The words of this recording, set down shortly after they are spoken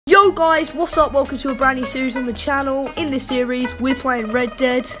Yo guys, what's up? Welcome to a brand new series on the channel. In this series, we're playing Red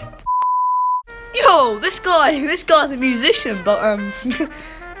Dead. Yo, this guy's a musician, but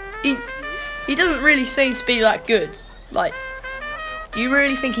he doesn't really seem to be that good. Like, do you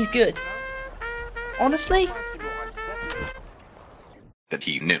really think he's good? Honestly? That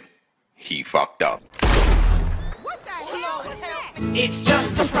he knew. He fucked up. What the hell? It's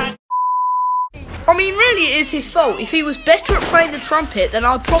just a prank. I mean, really, it is his fault. If he was better at playing the trumpet, then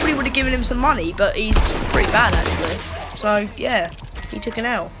I probably would have given him some money, but he's pretty bad, actually. So, yeah, he took an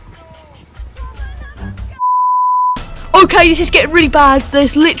L. Okay, this is getting really bad.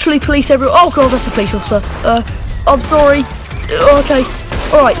 There's literally police everywhere. Oh, God, that's a police officer. I'm sorry. Okay.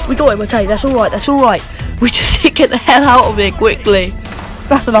 Alright, we got him. Okay, that's alright. We just need to get the hell out of here quickly.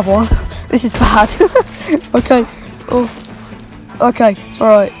 That's another one. This is bad. Okay. Oh. Okay,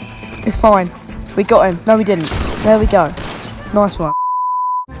 alright. It's fine. We got him. No, we didn't. There we go. Nice one.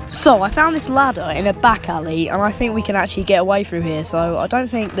 So, I found this ladder in a back alley, and I think we can actually get away through here. So, I don't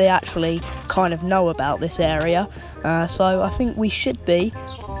think they actually kind of know about this area. So, I think we should be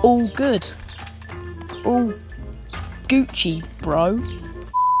all good. All Gucci, bro.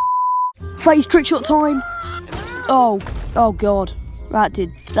 Face trick shot time. Oh God. That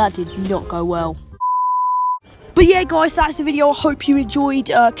did not go well. But yeah, guys, that's the video. I hope you enjoyed.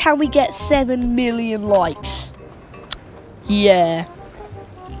 Can we get 7 million likes? Yeah.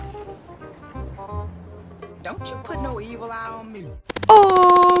 Don't you put no evil eye on me.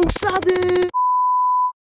 Oh, savage!